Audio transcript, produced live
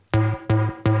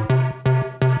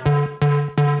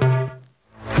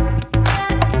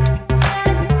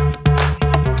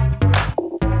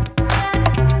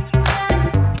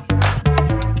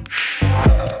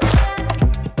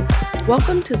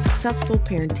Welcome to Successful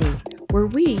Parenting, where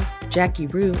we, Jackie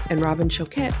Rue and Robin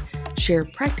Choquette, share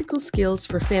practical skills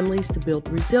for families to build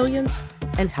resilience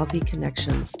and healthy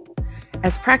connections.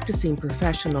 As practicing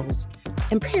professionals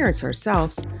and parents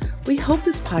ourselves, we hope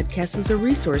this podcast is a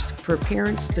resource for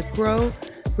parents to grow,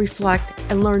 reflect,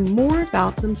 and learn more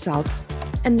about themselves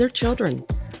and their children.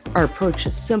 Our approach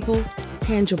is simple,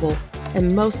 tangible,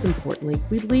 and most importantly,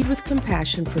 we lead with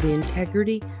compassion for the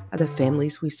integrity of the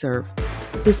families we serve.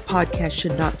 This podcast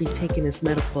should not be taken as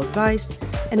medical advice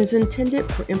and is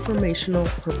intended for informational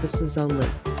purposes only.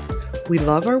 We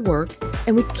love our work,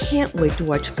 and we can't wait to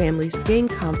watch families gain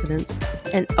confidence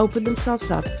and open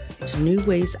themselves up to new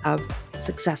ways of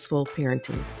successful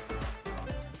parenting.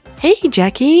 Hey,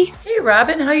 Jackie. Hey,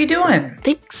 Robin. How you doing?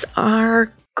 Things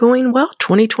are going well.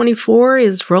 2024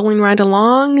 is rolling right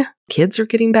along. Kids are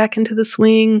getting back into the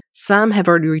swing. Some have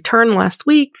already returned last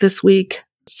week. This week,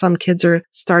 some kids are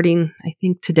starting, I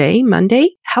think, today, Monday.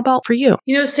 How about for you?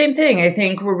 Same thing. I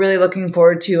think we're really looking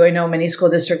forward to, I know many school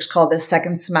districts call this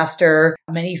second semester.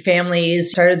 Many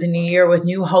families started the new year with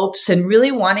new hopes and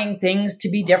really wanting things to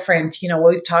be different.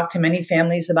 We've talked to many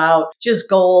families about just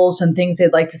goals and things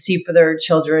they'd like to see for their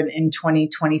children in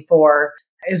 2024.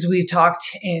 As we've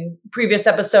talked in previous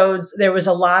episodes, there was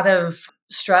a lot of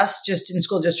stress just in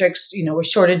school districts, with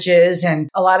shortages and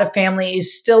a lot of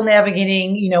families still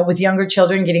navigating, with younger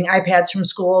children getting iPads from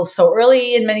schools so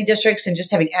early in many districts and just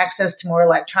having access to more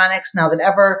electronics now than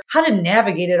ever, how to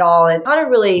navigate it all and how to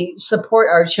really support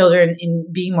our children in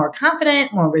being more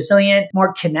confident, more resilient,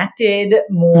 more connected,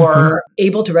 more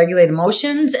able to regulate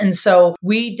emotions. And so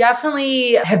we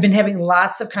definitely have been having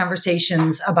lots of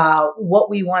conversations about what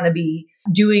we want to be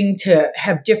doing to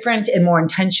have different and more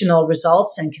intentional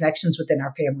results and connections within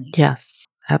our family. Yes,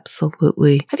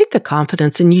 absolutely. I think the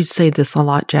confidence, and you say this a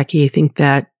lot, Jackie, I think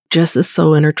that just is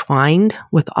so intertwined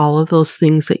with all of those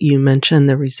things that you mentioned,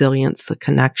 the resilience, the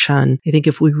connection. I think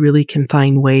if we really can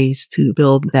find ways to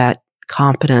build that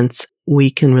confidence,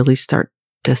 we can really start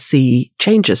to see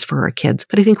changes for our kids.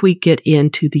 But I think we get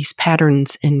into these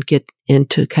patterns and get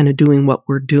into kind of doing what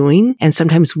we're doing. And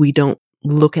sometimes we don't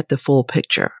look at the full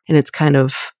picture. And it's kind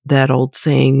of that old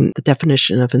saying, the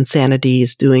definition of insanity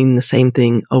is doing the same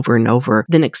thing over and over,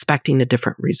 then expecting a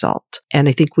different result. And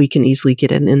I think we can easily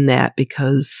get in that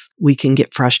because we can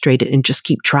get frustrated and just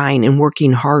keep trying and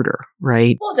working harder,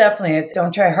 right? Well, definitely. It's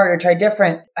don't try harder, try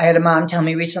different. I had a mom tell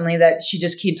me recently that she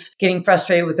just keeps getting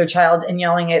frustrated with her child and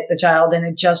yelling at the child, and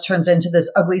it just turns into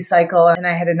this ugly cycle. And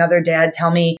I had another dad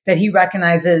tell me that he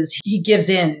recognizes he gives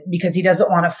in because he doesn't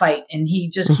want to fight, and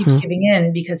he just keeps giving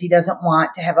in because he doesn't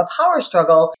want to have a power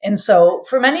struggle. And so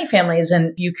for many families,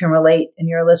 and you can relate and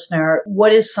you're a listener,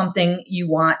 what is something you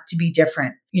want to be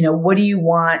different? What do you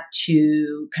want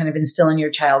to kind of instill in your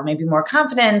child? Maybe more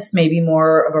confidence, maybe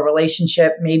more of a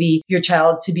relationship, maybe your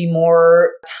child to be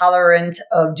more tolerant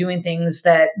of doing things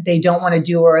that they don't want to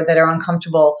do or that are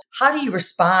uncomfortable. How do you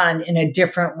respond in a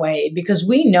different way? Because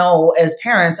we know as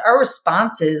parents, our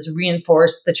responses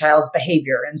reinforce the child's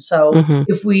behavior. And so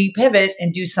if we pivot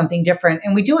and do something different,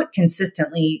 and we do it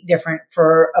consistently different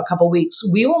for a couple weeks,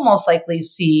 we will most likely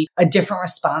see a different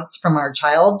response from our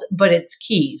child, but it's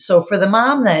key. So for the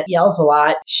mom that yells a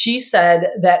lot, she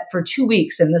said that for 2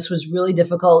 weeks, and this was really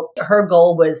difficult, her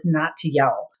goal was not to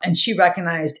yell. And she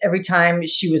recognized every time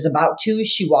she was about to,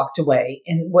 she walked away.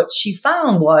 And what she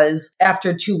found was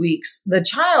after 2 weeks, the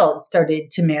child started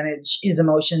to manage his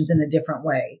emotions in a different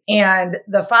way. And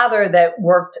the father that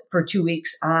worked for 2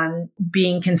 weeks on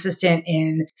being consistent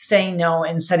in saying no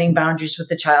and setting boundaries with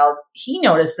the child, he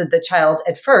noticed that the child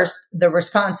at first, the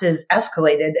responses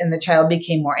escalated and the child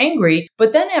became more angry.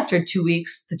 But then after 2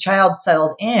 weeks, the child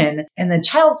settled in and the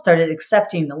child started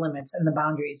accepting the limits and the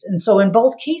boundaries. And so in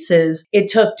both cases, it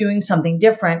took doing something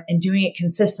different and doing it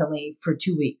consistently for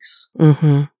 2 weeks.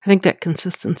 I think that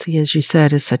consistency, as you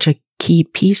said, is such a key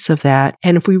piece of that.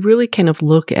 And if we really kind of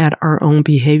look at our own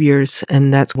behaviors,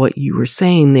 and that's what you were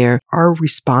saying there, our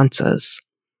responses,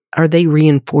 are they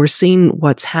reinforcing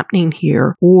what's happening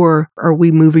here, or are we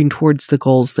moving towards the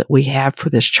goals that we have for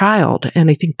this child? And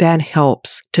I think that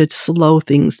helps to slow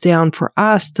things down for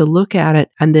us to look at it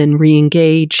and then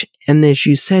re-engage. And as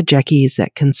you said, Jackie, is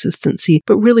that consistency,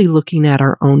 but really looking at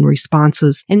our own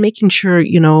responses and making sure,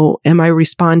 am I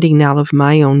responding out of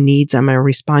my own needs? Am I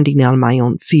responding out of my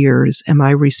own fears? Am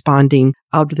I responding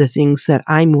out of the things that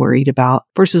I'm worried about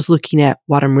versus looking at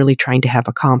what I'm really trying to have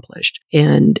accomplished?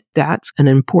 And that's an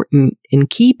important and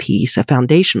key piece, a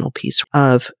foundational piece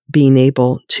of being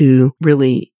able to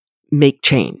really make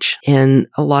change. And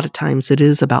a lot of times it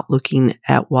is about looking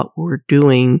at what we're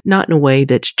doing, not in a way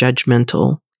that's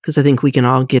judgmental Because I think we can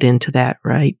all get into that,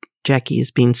 right? Jackie is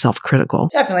being self-critical.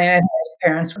 Definitely. And as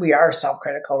parents, we are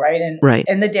self-critical, right?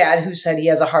 And the dad who said he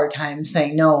has a hard time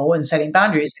saying no and setting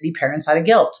boundaries, said he parents out of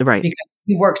guilt, right? Because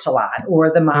he works a lot.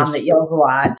 Or the mom that yells a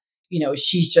lot,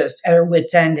 she's just at her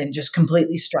wit's end and just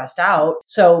completely stressed out.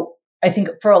 So I think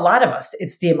for a lot of us,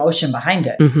 it's the emotion behind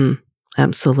it. Mm-hmm.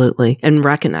 Absolutely. And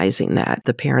recognizing that,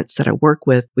 the parents that I work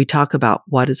with, we talk about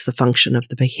what is the function of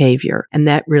the behavior. And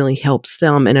that really helps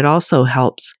them. And it also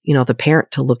helps, the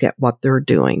parent to look at what they're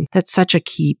doing. That's such a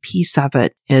key piece of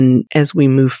it. And as we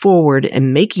move forward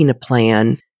and making a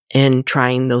plan and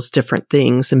trying those different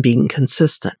things and being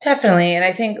consistent. Definitely. And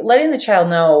I think letting the child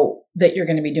know that you're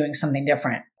going to be doing something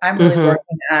different. I'm really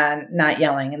working on not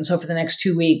yelling. And so for the next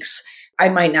 2 weeks, I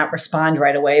might not respond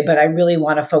right away, but I really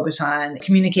want to focus on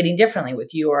communicating differently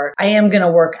with you. Or I am going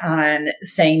to work on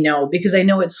saying no, because I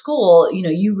know at school,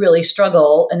 you really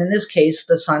struggle. And in this case,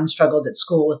 the son struggled at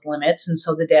school with limits. And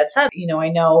so the dad said, I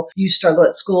know you struggle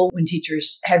at school when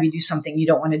teachers have you do something you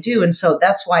don't want to do. And so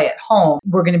that's why at home,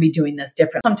 we're going to be doing this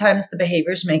different. Sometimes the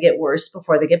behaviors may get worse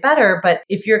before they get better, but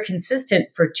if you're consistent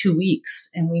for 2 weeks,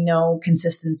 and we know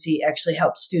consistency actually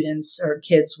helps students or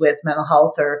kids with mental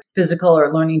health or physical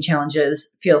or learning challenges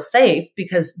feel safe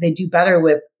because they do better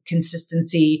with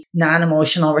consistency,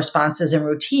 non-emotional responses and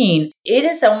routine, it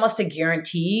is almost a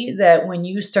guarantee that when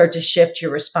you start to shift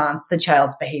your response, the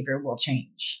child's behavior will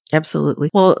change. Absolutely.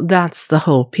 Well, that's the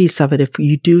whole piece of it. If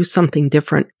you do something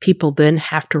different, people then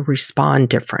have to respond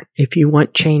different. If you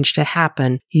want change to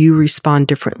happen, you respond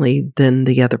differently, then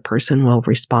the other person will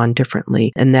respond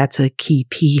differently. And that's a key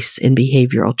piece in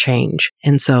behavioral change.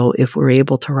 And so if we're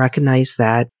able to recognize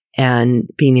that, and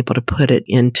being able to put it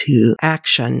into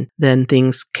action, then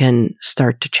things can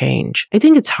start to change. I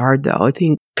think it's hard though. I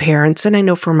think parents, and I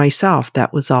know for myself,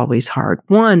 that was always hard.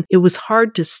 One, it was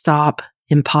hard to stop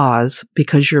and pause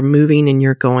because you're moving and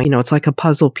you're going, it's like a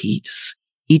puzzle piece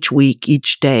each week,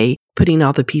 each day, putting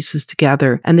all the pieces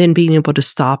together and then being able to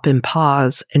stop and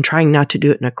pause and trying not to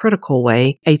do it in a critical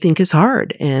way, I think is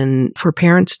hard. And for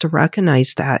parents to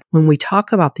recognize that when we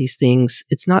talk about these things,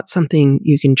 it's not something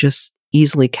you can just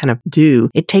easily kind of do.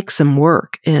 It takes some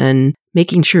work, and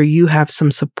making sure you have some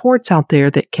supports out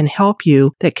there that can help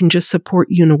you, that can just support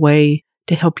you in a way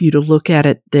to help you to look at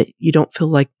it that you don't feel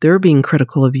like they're being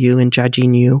critical of you and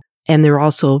judging you. And they're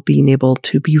also being able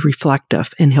to be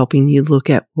reflective and helping you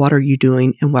look at what are you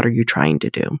doing and what are you trying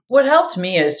to do. What helped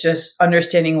me is just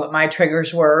understanding what my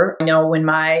triggers were. I know when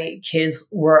my kids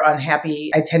were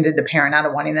unhappy, I tended to parent out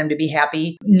of wanting them to be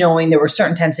happy, knowing there were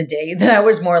certain times of day that I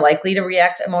was more likely to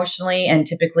react emotionally. And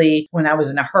typically when I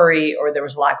was in a hurry or there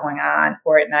was a lot going on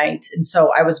or at night. And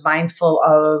so I was mindful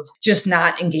of just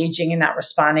not engaging and not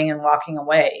responding and walking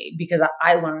away, because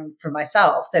I learned for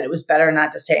myself that it was better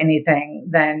not to say anything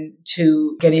than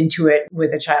to get into it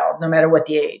with a child, no matter what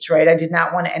the age, right? I did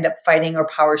not want to end up fighting or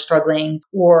power struggling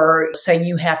or saying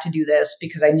you have to do this,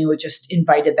 because I knew it just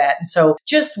invited that. And so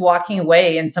just walking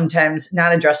away and sometimes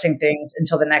not addressing things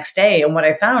until the next day. And what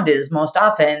I found is most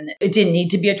often it didn't need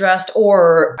to be addressed,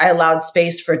 or I allowed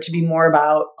space for it to be more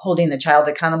about holding the child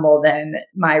accountable than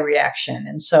my reaction.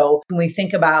 And so when we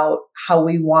think about how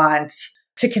we want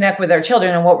to connect with our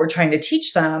children and what we're trying to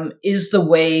teach them, is the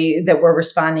way that we're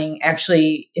responding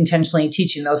actually intentionally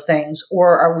teaching those things?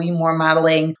 Or are we more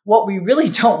modeling what we really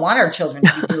don't want our children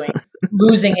to be doing?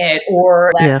 Losing it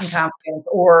or lacking confidence,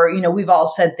 or, we've all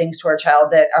said things to our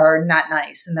child that are not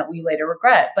nice and that we later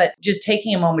regret. But just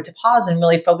taking a moment to pause and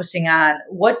really focusing on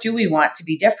what do we want to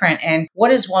be different, and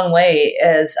what is one way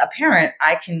as a parent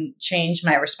I can change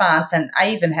my response. And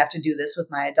I even have to do this with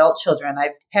my adult children.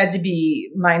 I've had to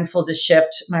be mindful to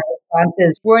shift my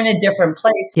responses. We're in a different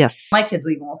place. Yes. My kids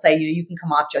even will say, you can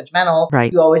come off judgmental.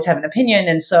 Right. You always have an opinion.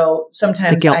 And so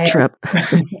sometimes the guilt trip.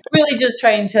 really just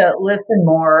trying to listen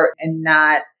more and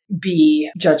not be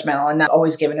judgmental and not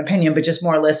always give an opinion, but just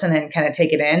more listen and kind of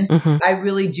take it in. Mm-hmm. I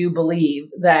really do believe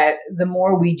that the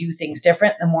more we do things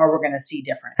different, the more we're going to see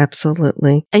different.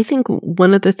 Absolutely. I think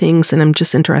one of the things, and I'm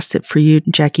just interested for you,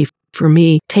 Jackie, for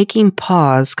me, taking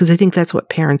pause, because I think that's what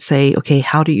parents say, okay,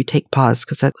 how do you take pause?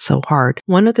 Because that's so hard.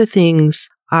 One of the things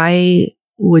I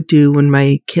would do when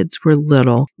my kids were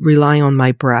little, rely on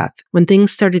my breath. When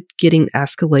things started getting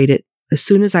escalated, as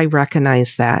soon as I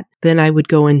recognized that, then I would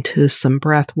go into some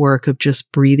breath work of just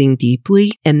breathing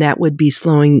deeply. And that would be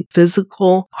slowing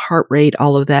physical heart rate,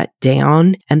 all of that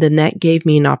down. And then that gave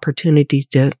me an opportunity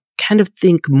to kind of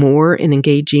think more in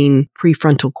engaging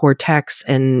prefrontal cortex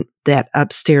and that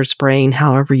upstairs brain,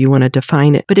 however you want to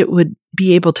define it. But it would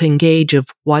be able to engage of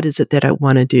what is it that I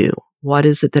want to do? What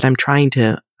is it that I'm trying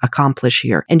to accomplish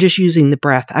here? And just using the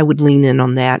breath, I would lean in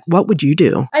on that. What would you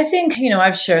do? I think,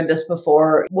 I've shared this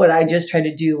before. What I just try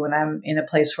to do when I'm in a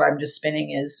place where I'm just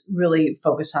spinning is really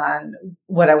focus on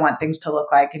what I want things to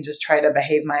look like and just try to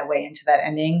behave my way into that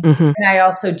ending. And I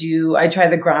also I try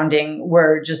the grounding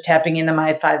where just tapping into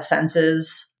my 5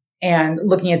 senses and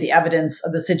looking at the evidence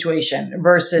of the situation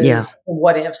versus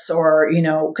what ifs or,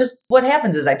 because what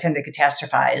happens is I tend to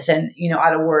catastrophize and,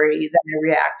 out of worry, then I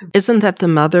react. Isn't that the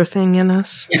mother thing in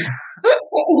us?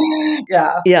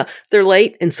 Yeah. Yeah. They're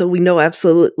late. And so we know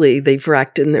absolutely they've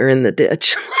wrecked and they're in the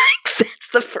ditch. That's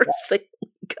the first thing.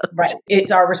 Right.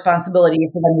 It's our responsibility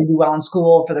for them to do well in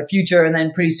school for their future. And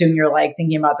then pretty soon you're like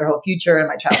thinking about their whole future and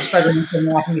my child's struggling to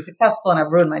not be successful and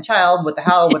I've ruined my child. What the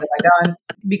hell? What have I done?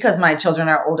 Because my children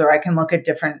are older, I can look at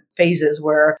different phases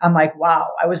where I'm like, wow,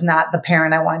 I was not the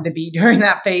parent I wanted to be during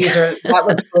that phase or that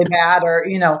was really bad or,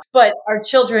 but our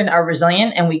children are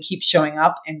resilient and we keep showing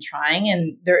up and trying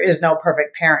and there is no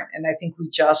perfect parent. And I think we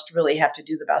just really have to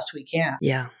do the best we can.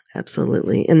 Yeah.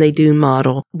 Absolutely. And they do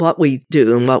model what we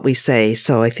do and what we say.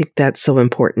 So I think that's so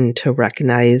important to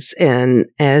recognize. And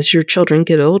as your children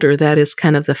get older, that is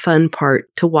kind of the fun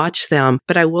part to watch them.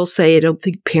 But I will say, I don't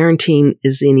think parenting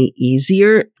is any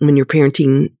easier when you're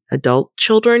parenting adult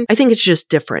children. I think it's just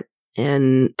different.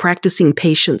 And practicing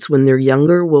patience when they're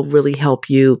younger will really help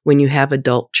you when you have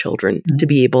adult children to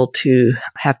be able to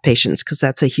have patience, because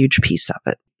that's a huge piece of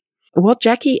it. Well,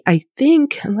 Jackie, I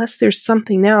think, unless there's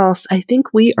something else, I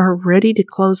think we are ready to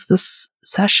close this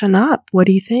session up. What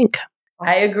do you think?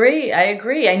 I agree.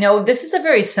 I know this is a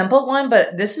very simple one,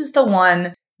 but this is the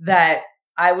one that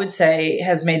I would say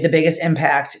has made the biggest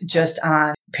impact just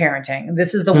on parenting.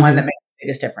 This is the one that makes the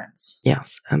biggest difference.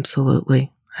 Yes,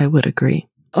 absolutely. I would agree.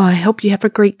 Well, I hope you have a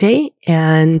great day,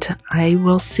 and I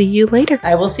will see you later.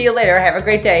 I will see you later. Have a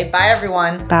great day. Bye,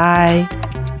 everyone. Bye.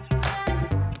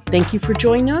 Thank you for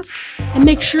joining us, and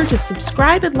make sure to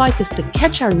subscribe and like us to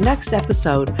catch our next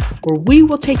episode, where we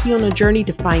will take you on a journey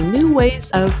to find new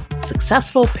ways of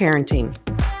successful parenting.